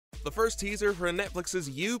The first teaser for Netflix's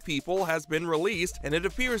You People has been released, and it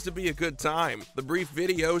appears to be a good time. The brief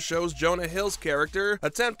video shows Jonah Hill's character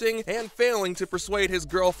attempting and failing to persuade his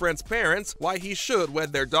girlfriend's parents why he should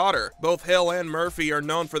wed their daughter. Both Hill and Murphy are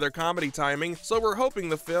known for their comedy timing, so we're hoping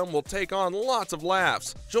the film will take on lots of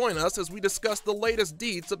laughs. Join us as we discuss the latest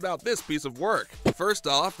deets about this piece of work. First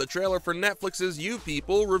off, the trailer for Netflix's You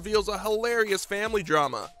People reveals a hilarious family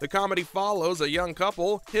drama. The comedy follows a young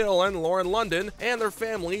couple, Hill and Lauren London, and their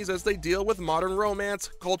families as they deal with modern romance,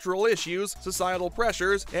 cultural issues, societal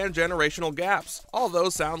pressures, and generational gaps. All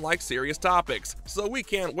those sound like serious topics, so we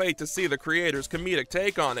can't wait to see the creators' comedic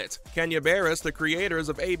take on it. Kenya Barris, the creators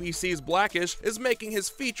of ABC's Blackish, is making his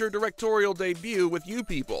feature directorial debut with You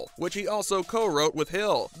People, which he also co-wrote with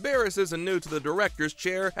Hill. Barris isn't new to the director's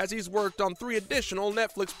chair as he's worked on 3 additional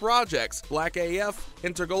Netflix projects: Black AF,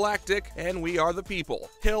 Intergalactic, and We Are the People.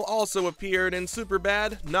 Hill also appeared in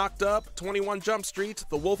Superbad, Knocked Up, 21 Jump Street,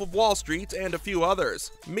 The Wolf of Wall Street, and a few others.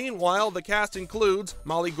 Meanwhile, the cast includes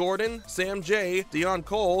Molly Gordon, Sam Jay, Dion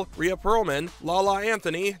Cole, Rhea Perlman, Lala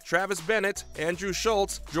Anthony, Travis Bennett, Andrew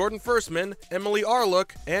Schultz, Jordan Firstman, Emily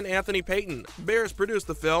Arlook, and Anthony Payton. Barris produced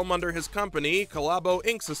the film under his company, Collabo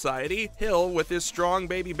Ink Society, Hill with his Strong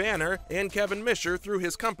Baby banner, and Kevin Misher through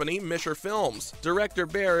his company, Misher Films. Director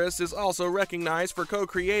Barris is also recognized for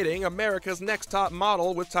co-creating America's Next Top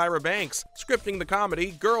Model with Tyra Banks, scripting the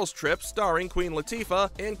comedy Girls Trip starring Queen Latifah,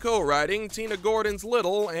 and co-writing Tina Gordon's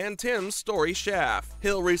Little and Tim's Story Shaft.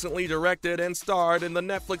 Hill recently directed and starred in the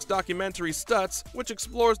Netflix documentary Stutz, which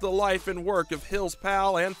explores the life and work of Hill's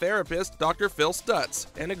pal and therapist, Dr. Phil Stutz,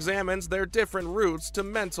 and examines their different routes to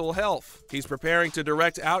mental health. He's preparing to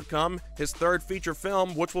direct Outcome, his 3rd feature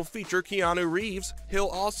film, which will feature Keanu Reeves. Hill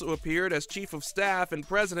also appeared as chief of staff in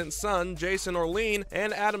President's Son, Jason Orlean,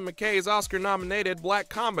 and Adam McKay's Oscar-nominated black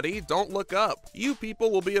comedy Don't Look Up. You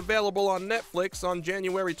People will be available on Netflix on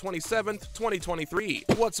January 27th, 2023.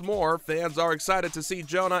 What's more, fans are excited to see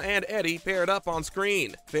Jonah and Eddie paired up on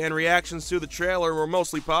screen. Fan reactions to the trailer were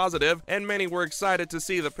mostly positive, and many were excited to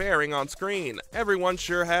see the pairing on screen. Everyone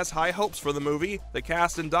sure has high hopes for the movie. The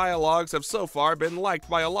cast and dialogues have so far been liked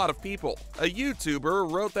by a lot of people. A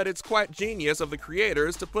YouTuber wrote that it's quite genius of the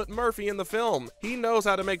creators to put Murphy in the film. He knows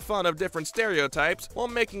how to make fun of different stereotypes while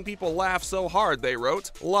making people laugh so hard, they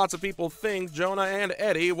wrote. Lots of people think Jonah and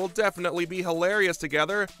Eddie will definitely be hilarious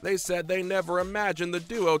together. They said they never imagined the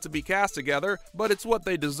duo to be cast together, but it's what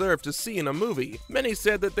they deserve to see in a movie. Many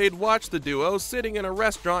said that they'd watch the duo sitting in a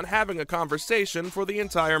restaurant having a conversation for the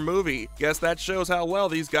entire movie. Guess that shows how well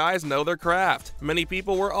these guys know their craft. Many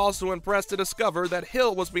people were also impressed to discover that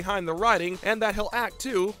Hill was behind the writing and that he'll act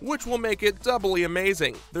too, which will make it doubly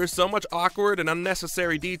amazing. There's so much awkward and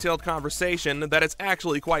unnecessary detailed conversation that it's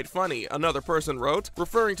actually quite funny, another person wrote,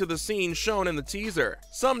 referring to the scene shown in the teaser.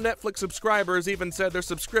 Some Netflix subscribers even said their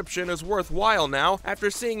subscription is worthwhile now after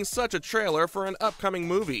seeing such a trailer for an upcoming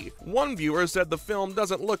movie. One viewer said the film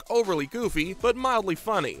doesn't look overly goofy, but mildly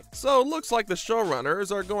funny, so it looks like the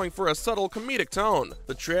showrunners are going for a subtle comedic tone.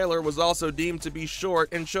 The trailer was also deemed to be short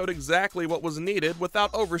and showed exactly what was needed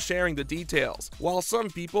without oversharing the details. While some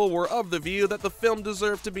people were of the view that the film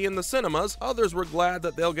deserved to be in the cinemas, others were glad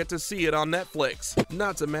that they'll get to see it on Netflix.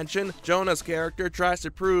 Not to mention, Jonah's character tries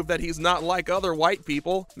to prove that he's not like other white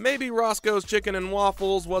people. Maybe Roscoe's Chicken and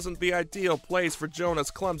Waffles wasn't the ideal place for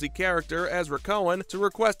Jonah's clumsy character, Ezra Cohen, to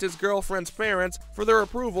request his girlfriend's parents for their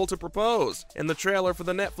approval to propose. In the trailer for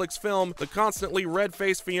the Netflix film, the constantly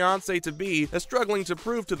red-faced fiancé-to-be is struggling to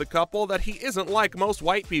prove to the couple that he isn't like most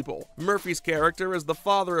white people. Murphy's character is the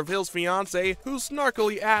father of Hill's fiancé, who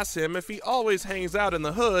snarkily asks him if he always hangs out in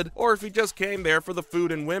the hood or if he just came there for the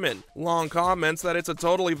food and women. Long comments that it's a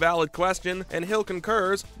totally valid question, and Hill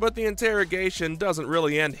concurs, but the interrogation doesn't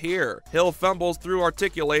really end here. Hill fumbles through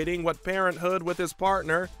articulating what parenthood with his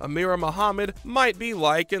partner, Amira Muhammad, might be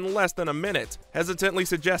like in less than a minute, hesitantly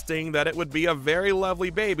suggesting that it would be a very lovely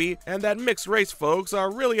baby and that mixed race folks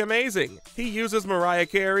are really amazing. He uses Mariah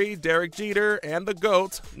Carey, Derek Jeter, and the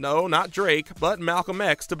GOAT, no, not Drake, but Malcolm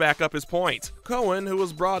X, to back up his point. Cohen, who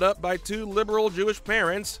was brought up by 2 liberal Jewish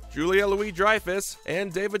parents, Julia Louis-Dreyfus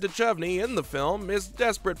and David Duchovny in the film, is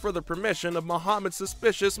desperate for the permission of Muhammad's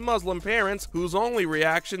suspicious Muslim parents, whose only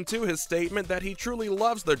reaction to his statement that he truly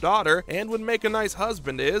loves their daughter and would make a nice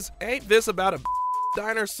husband is, "Ain't this about a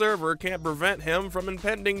diner server can't prevent him from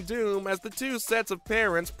impending doom," as the 2 sets of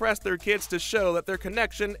parents press their kids to show that their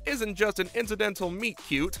connection isn't just an incidental meet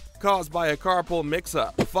cute. caused by a carpool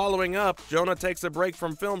mix-up. Following up, Jonah takes a break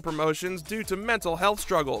from film promotions due to mental health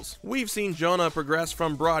struggles. We've seen Jonah progress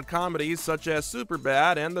from broad comedies such as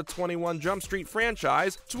Superbad and the 21 Jump Street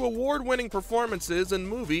franchise to award-winning performances in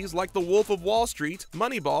movies like The Wolf of Wall Street,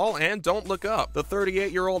 Moneyball, and Don't Look Up. The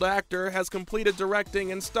 38-year-old actor has completed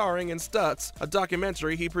directing and starring in Stutz, a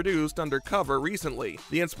documentary he produced undercover recently.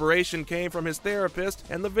 The inspiration came from his therapist,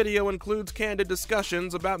 and the video includes candid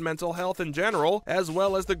discussions about mental health in general, as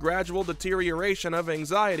well as the gradual deterioration of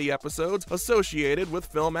anxiety episodes associated with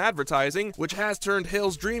film advertising, which has turned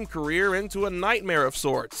Hill's dream career into a nightmare of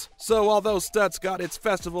sorts. So although Stutz got its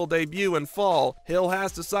festival debut in fall, Hill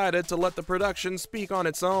has decided to let the production speak on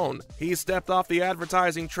its own. He stepped off the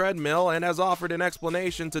advertising treadmill and has offered an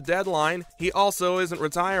explanation to Deadline. He also isn't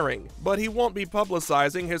retiring, but he won't be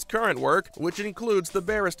publicizing his current work, which includes the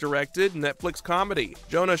Barris-directed Netflix comedy.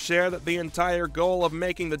 Jonah shared that the entire goal of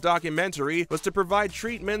making the documentary was to provide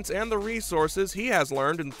treatments and the resources he has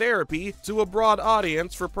learned in therapy to a broad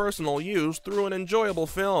audience for personal use through an enjoyable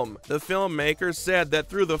film. The filmmaker said that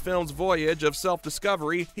through the film's voyage of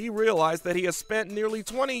self-discovery, he realized that he has spent nearly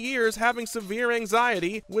 20 years having severe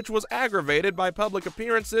anxiety, which was aggravated by public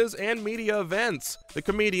appearances and media events. The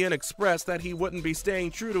comedian expressed that he wouldn't be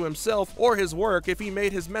staying true to himself or his work if he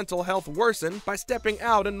made his mental health worsen by stepping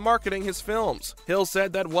out and marketing his films. Hill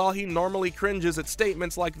said that while he normally cringes at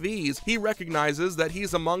statements like these, he recognizes that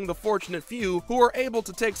he's among the fortunate few who are able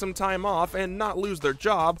to take some time off and not lose their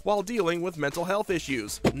job while dealing with mental health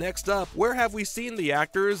issues. Next up, where have we seen the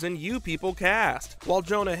actors in You People cast? While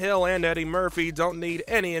Jonah Hill and Eddie Murphy don't need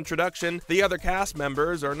any introduction, the other cast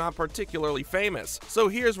members are not particularly famous, so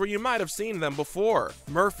here's where you might have seen them before.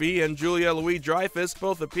 Murphy and Julia Louis-Dreyfus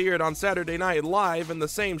both appeared on Saturday Night Live in the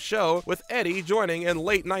same show, with Eddie joining in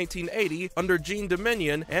late 1980 under Gene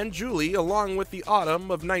Dominion, and Julie along with the autumn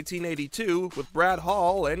of 1982 with Brad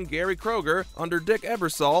Hall and Gary Kroeger under Dick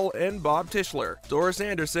Ebersol and Bob Tischler. Doris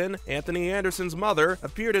Anderson, Anthony Anderson's mother,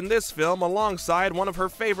 appeared in this film alongside one of her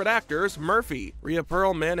favorite actors, Murphy. Rhea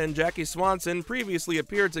Perlman and Jackie Swanson previously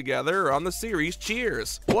appeared together on the series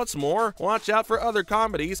Cheers. What's more, watch out for other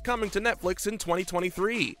comedies coming to Netflix in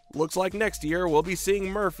 2023. Looks like next year we'll be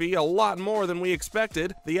seeing Murphy a lot more than we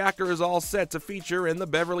expected. The actor is all set to feature in the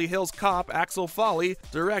Beverly Hills Cop Axel Foley,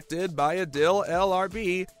 directed by Adil El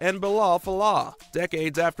Arbi and Bilal Fallah.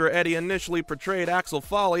 Decades after Eddie initially portrayed Axel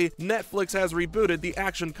Foley, Netflix has rebooted the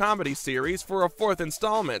action comedy series for a fourth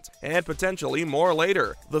installment, and potentially more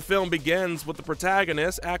later. The film begins with the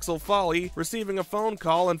protagonist, Axel Foley, receiving a phone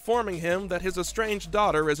call informing him that his estranged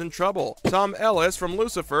daughter is in trouble. Tom Ellis from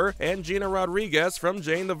Lucifer and Gina Rodriguez from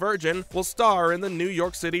Jane the Virgin will star in the New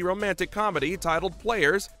York City romantic comedy titled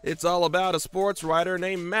Players. It's all about a sports writer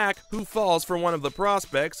named Mac who falls for one of the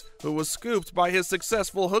prospects who was scooped by his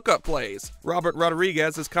successful hookup plays. Robert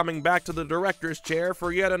Rodriguez is coming back to the director's chair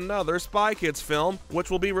for yet another Spy Kids film, which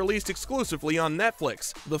will be released exclusively on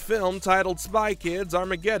Netflix. The film, titled Spy Kids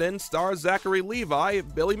Armageddon, stars Zachary Levi,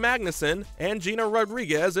 Billy Magnuson, and Gina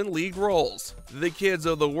Rodriguez in lead roles. The kids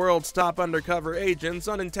of the world's top undercover agents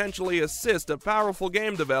unintentionally assist a powerful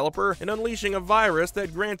game developer in unleashing a virus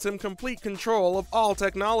that grants him complete control of all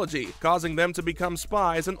technology, causing them to become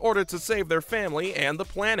spies in order to save their family and the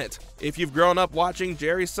planet. If you've grown up watching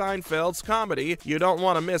Jerry Seinfeld's comedy, you don't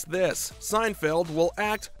want to miss this. Seinfeld will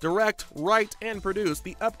act, direct, write, and produce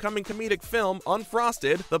the upcoming comedic film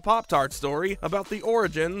Unfrosted, the Pop-Tart story about the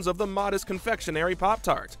origins of the modest confectionery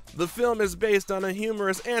Pop-Tart. The film is based on a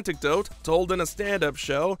humorous anecdote told in a stand-up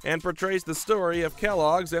show and portrays the story of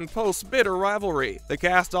Kellogg's and Post's bitter rivalry. The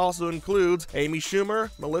cast also includes Amy Schumer,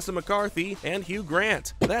 Melissa McCarthy, and Hugh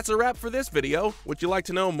Grant. That's a wrap for this video. Would you like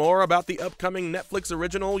to know more about the upcoming Netflix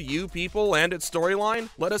original You People and its storyline?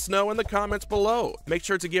 Let us know in the comments below. Make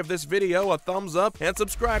sure to give this video a thumbs up and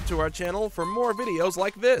subscribe to our channel for more videos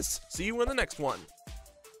like this. See you in the next one.